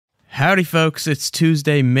Howdy, folks. It's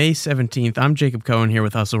Tuesday, May 17th. I'm Jacob Cohen here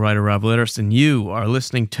with Hustle writer Rob Litterst, and you are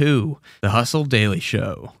listening to The Hustle Daily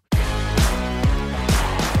Show.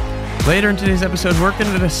 Later in today's episode, we're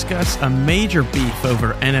going to discuss a major beef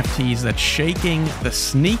over NFTs that's shaking the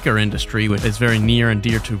sneaker industry, which is very near and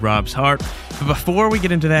dear to Rob's heart. But before we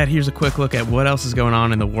get into that, here's a quick look at what else is going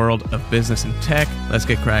on in the world of business and tech. Let's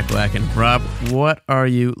get crack-lacking. Rob, what are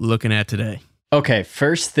you looking at today? Okay,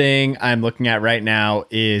 first thing I'm looking at right now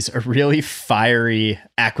is a really fiery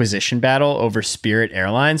acquisition battle over Spirit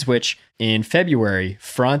Airlines, which in February,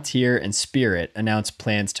 Frontier and Spirit announced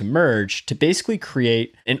plans to merge to basically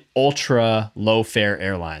create an ultra low fare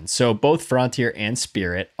airline. So both Frontier and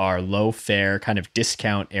Spirit are low fare kind of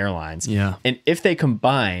discount airlines. Yeah. And if they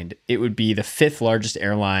combined, it would be the 5th largest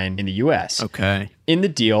airline in the US. Okay. In the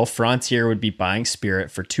deal, Frontier would be buying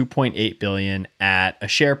Spirit for $2.8 billion at a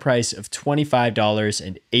share price of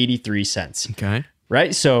 $25.83. Okay.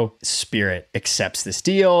 Right? So Spirit accepts this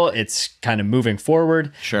deal. It's kind of moving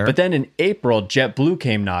forward. Sure. But then in April, JetBlue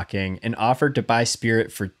came knocking and offered to buy Spirit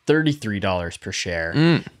for $33 per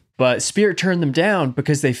share. But Spirit turned them down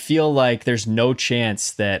because they feel like there's no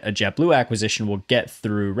chance that a JetBlue acquisition will get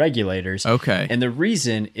through regulators. Okay. And the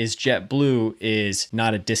reason is JetBlue is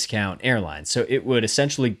not a discount airline. So it would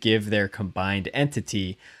essentially give their combined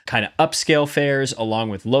entity kind of upscale fares along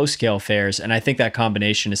with low scale fares. And I think that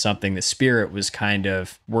combination is something that Spirit was kind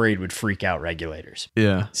of worried would freak out regulators.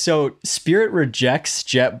 Yeah. So Spirit rejects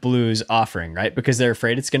JetBlue's offering, right? Because they're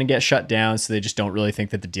afraid it's going to get shut down. So they just don't really think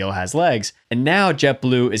that the deal has legs. And now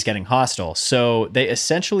JetBlue is getting hostile. So they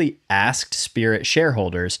essentially asked Spirit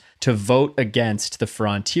shareholders to vote against the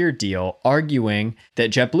Frontier deal, arguing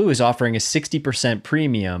that JetBlue is offering a 60%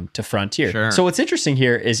 premium to Frontier. Sure. So what's interesting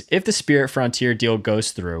here is if the Spirit Frontier deal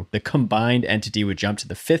goes through, the combined entity would jump to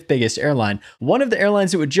the 5th biggest airline. One of the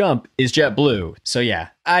airlines that would jump is JetBlue. So yeah,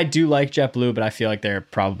 I do like JetBlue, but I feel like they're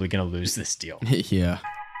probably going to lose this deal. Yeah.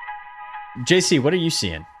 JC, what are you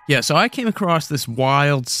seeing? Yeah, so I came across this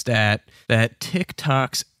wild stat that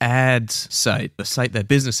TikTok's ads site, the site that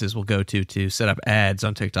businesses will go to set up ads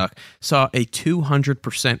on TikTok, saw a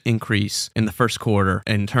 200% increase in the first quarter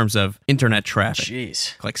in terms of internet traffic.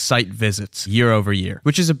 Jeez. Like site visits year over year,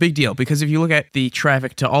 which is a big deal because if you look at the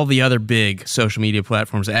traffic to all the other big social media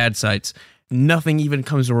platforms, ad sites, nothing even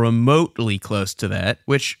comes remotely close to that,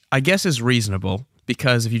 which I guess is reasonable.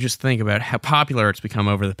 Because if you just think about how popular it's become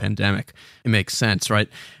over the pandemic, it makes sense, right?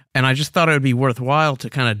 And I just thought it would be worthwhile to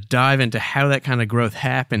kind of dive into how that kind of growth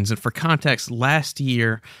happens. And for context, last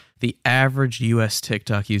year, the average US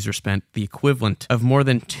TikTok user spent the equivalent of more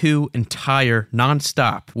than 2 entire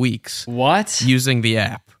nonstop weeks using the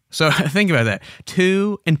app. So think about that.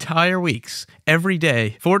 2 entire weeks, every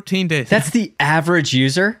day, 14 days. That's the average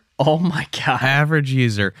user? Oh my God. Average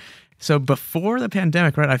user. So before the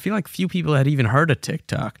pandemic, right, I feel like few people had even heard of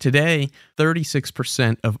TikTok. Today,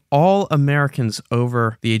 36% of all Americans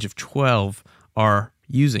over the age of 12 are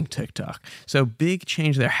using TikTok. So big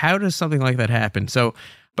change there. How does something like that happen? So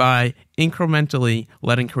by incrementally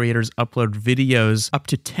letting creators upload videos up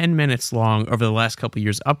to 10 minutes long over the last couple of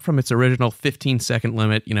years, up from its original 15-second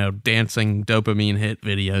limit, dancing dopamine hit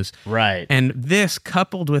videos. Right. And this,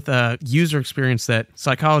 coupled with a user experience that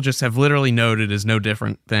psychologists have literally noted is no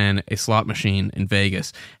different than a slot machine in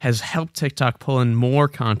Vegas, has helped TikTok pull in more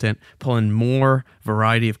content, pull in more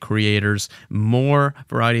variety of creators, more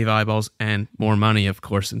variety of eyeballs, and more money, of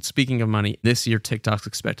course. And speaking of money, this year TikTok's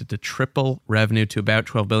expected to triple revenue to about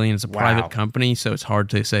 $12 billion. It's a private company, so it's hard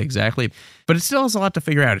to say exactly. But it still has a lot to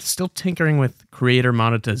figure out. It's still tinkering with creator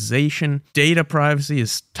monetization. Data privacy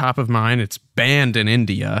is top of mind. It's banned in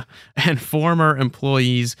India. And former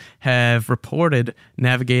employees have reported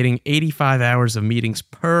navigating 85 hours of meetings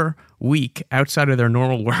per week outside of their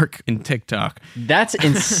normal work in TikTok. That's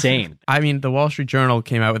insane. I mean, the Wall Street Journal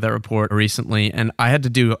came out with that report recently, and I had to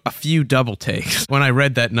do a few double takes when I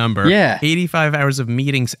read that number. Yeah. 85 hours of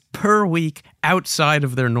meetings per week outside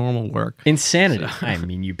of their normal work. Insanity. So, I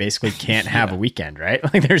mean, you basically can't have a weekend, right?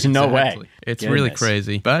 Like, there's no way. It's really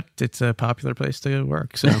crazy, but it's a popular place to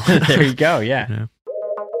work. So there you go. Yeah.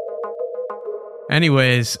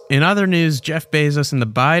 Anyways, in other news, Jeff Bezos and the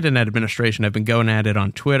Biden administration have been going at it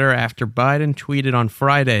on Twitter after Biden tweeted on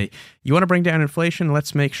Friday, "You want to bring down inflation?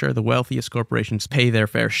 Let's make sure the wealthiest corporations pay their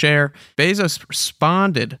fair share." Bezos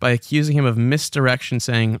responded by accusing him of misdirection,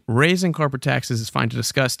 saying, "Raising corporate taxes is fine to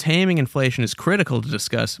discuss. Taming inflation is critical to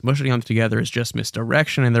discuss. Mushing them together is just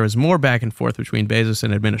misdirection." And there was more back and forth between Bezos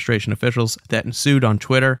and administration officials that ensued on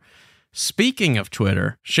Twitter. Speaking of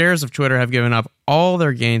Twitter, shares of Twitter have given up all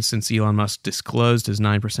their gains since Elon Musk disclosed his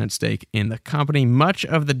 9% stake in the company. Much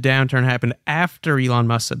of the downturn happened after Elon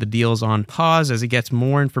Musk said the deal is on pause as he gets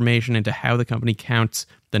more information into how the company counts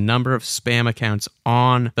the number of spam accounts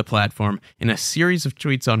on the platform. In a series of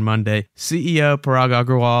tweets on Monday, CEO Parag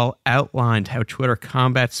Agrawal outlined how Twitter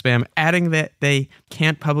combats spam, adding that they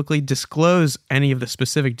can't publicly disclose any of the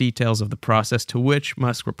specific details of the process, to which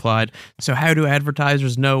Musk replied, "So how do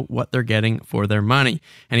advertisers know what they're getting for their money?"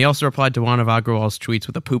 And he also replied to one of Agrawal's tweets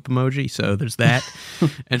with a poop emoji, so there's that.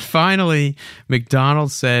 And finally,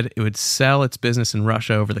 McDonald's said it would sell its business in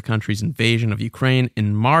Russia over the country's invasion of Ukraine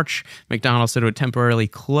in March. McDonald's said it would temporarily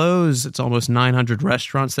close its almost 900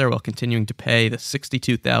 restaurants there while continuing to pay the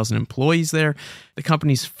 62,000 employees there. The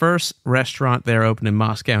company's first restaurant there opened in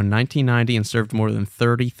Moscow in 1990 and served more than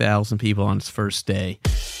 30,000 people on its first day.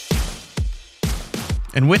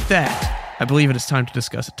 And with that, I believe it is time to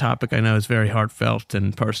discuss a topic I know is very heartfelt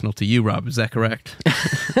and personal to you, Rob. Is that correct?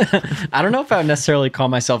 I don't know if I would necessarily call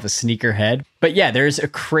myself a sneakerhead, but yeah, there's a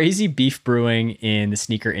crazy beef brewing in the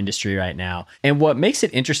sneaker industry right now. And what makes it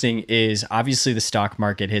interesting is obviously the stock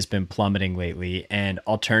market has been plummeting lately and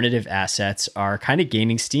alternative assets are kind of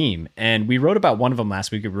gaining steam. And we wrote about one of them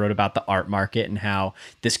last week. We wrote about the art market and how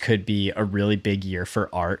this could be a really big year for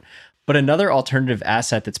art. But another alternative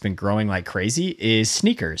asset that's been growing like crazy is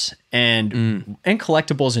sneakers and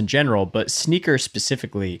collectibles in general, but sneakers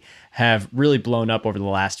specifically have really blown up over the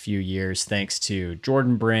last few years thanks to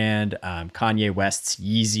Jordan Brand, Kanye West's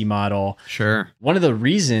Yeezy model. Sure. One of the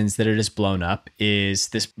reasons that it has blown up is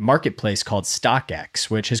this marketplace called StockX,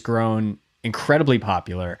 which has grown incredibly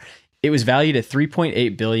popular. It was valued at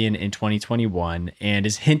 $3.8 billion in 2021 and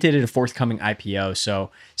is hinted at a forthcoming IPO. So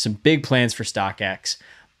some big plans for StockX.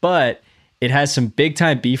 But it has some big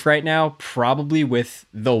time beef right now, probably with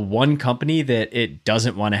the one company that it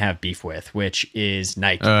doesn't want to have beef with, which is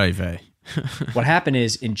Nike. What happened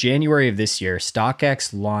is in January of this year,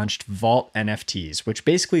 StockX launched Vault NFTs, which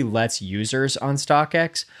basically lets users on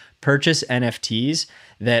StockX purchase NFTs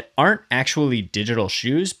that aren't actually digital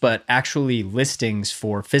shoes, but actually listings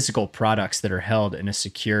for physical products that are held in a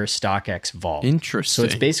secure StockX vault. Interesting. So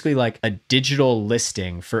it's basically like a digital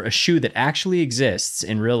listing for a shoe that actually exists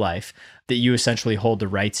in real life that you essentially hold the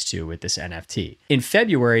rights to with this NFT. In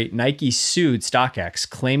February, Nike sued StockX,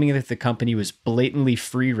 claiming that the company was blatantly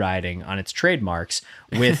free riding on its trademarks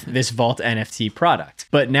with this Vault NFT product.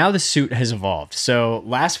 But now the suit has evolved. So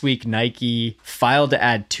last week, Nike filed to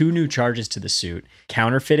add 2 new charges to the suit: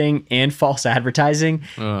 counterfeiting and false advertising.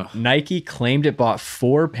 Nike claimed it bought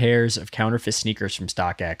 4 pairs of counterfeit sneakers from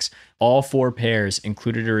StockX. All 4 pairs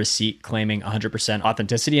included a receipt claiming 100%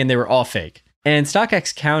 authenticity, and they were all fake. And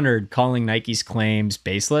StockX countered, calling Nike's claims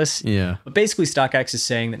baseless. Yeah. But basically, StockX is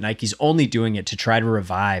saying that Nike's only doing it to try to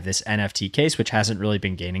revive this NFT case, which hasn't really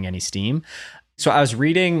been gaining any steam. So I was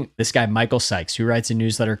reading this guy, Michael Sykes, who writes a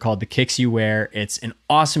newsletter called The Kicks You Wear. It's an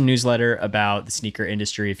awesome newsletter about the sneaker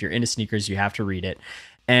industry. If you're into sneakers, you have to read it.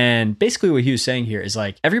 And basically what he was saying here is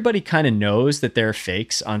like, everybody kind of knows that there are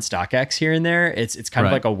fakes on StockX here and there. It's kind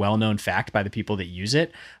of like a well-known fact by the people that use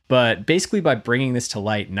it. But basically by bringing this to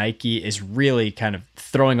light, Nike is really kind of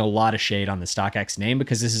throwing a lot of shade on the StockX name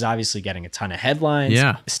because this is obviously getting a ton of headlines.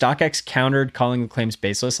 Yeah. StockX countered, calling the claims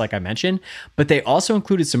baseless, like I mentioned, but they also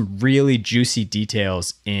included some really juicy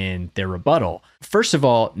details in their rebuttal. First of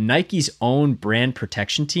all, Nike's own brand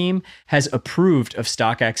protection team has approved of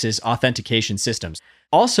StockX's authentication systems.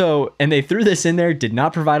 Also, and they threw this in there, did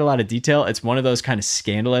not provide a lot of detail. It's one of those kind of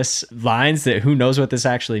scandalous lines that who knows what this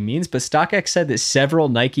actually means. But StockX said that several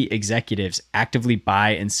Nike executives actively buy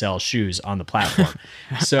and sell shoes on the platform.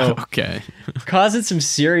 So, causing some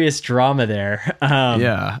serious drama there.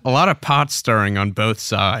 Yeah, a lot of pot stirring on both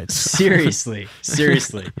sides. seriously.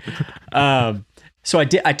 So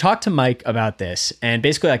I talked to Mike about this and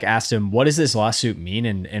basically like asked him, what does this lawsuit mean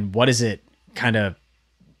and what does it kind of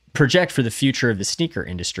project for the future of the sneaker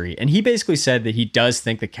industry? And he basically said that he does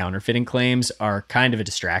think the counterfeiting claims are kind of a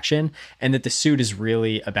distraction and that the suit is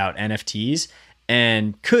really about NFTs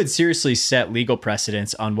and could seriously set legal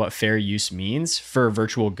precedents on what fair use means for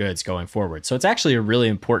virtual goods going forward. So it's actually a really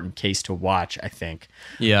important case to watch, I think,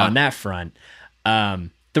 on that front.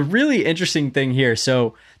 The really interesting thing here,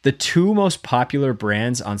 so the 2 most popular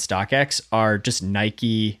brands on StockX are just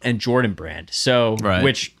Nike and Jordan Brand, so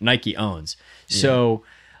which Nike owns. So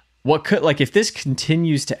what could, like, if this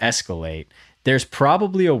continues to escalate, there's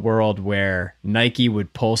probably a world where Nike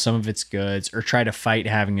would pull some of its goods or try to fight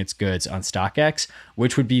having its goods on StockX,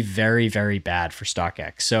 which would be very, very bad for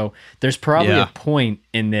StockX. So there's probably a point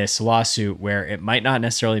in this lawsuit where it might not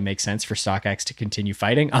necessarily make sense for StockX to continue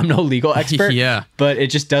fighting. I'm no legal expert, but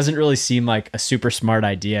it just doesn't really seem like a super smart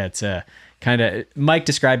idea to Mike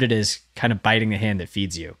described it as kind of biting the hand that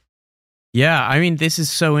feeds you. Yeah, I mean, this is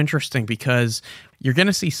so interesting because you're going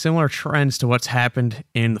to see similar trends to what's happened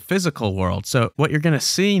in the physical world. So what you're going to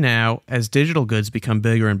see now as digital goods become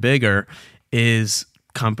bigger and bigger is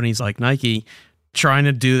companies like Nike trying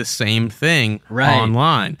to do the same thing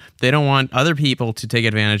online. They don't want other people to take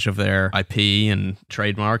advantage of their IP and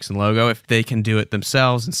trademarks and logo if they can do it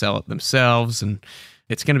themselves and sell it themselves. And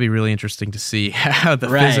it's going to be really interesting to see how the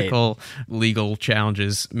physical legal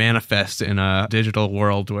challenges manifest in a digital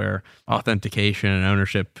world where authentication and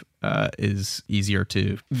ownership is easier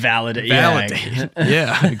to validate.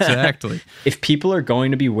 Yeah, exactly. If people are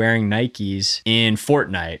going to be wearing Nikes in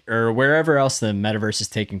Fortnite or wherever else the metaverse is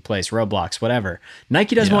taking place, Roblox, whatever,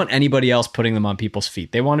 Nike doesn't want anybody else putting them on people's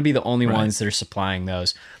feet. They want to be the only ones that are supplying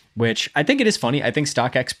those. Which I think it is funny. I think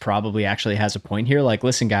StockX probably actually has a point here. Like,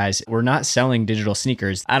 listen, guys, we're not selling digital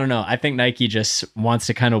sneakers. I don't know. I think Nike just wants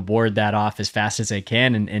to kind of ward that off as fast as they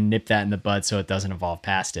can and nip that in the bud so it doesn't evolve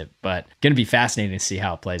past it. But going to be fascinating to see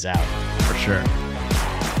how it plays out. For sure.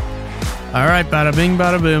 All right, bada bing,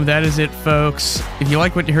 bada boom. That is it, folks. If you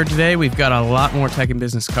like what you heard today, we've got a lot more tech and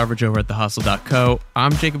business coverage over at thehustle.co.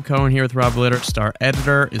 I'm Jacob Cohen here with Rob Litter. Our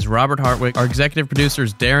editor is Robert Hartwig. Our executive producer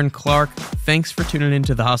is Darren Clark. Thanks for tuning in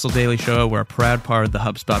to The Hustle Daily Show. We're a proud part of the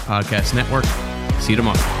HubSpot Podcast Network. See you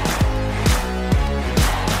tomorrow.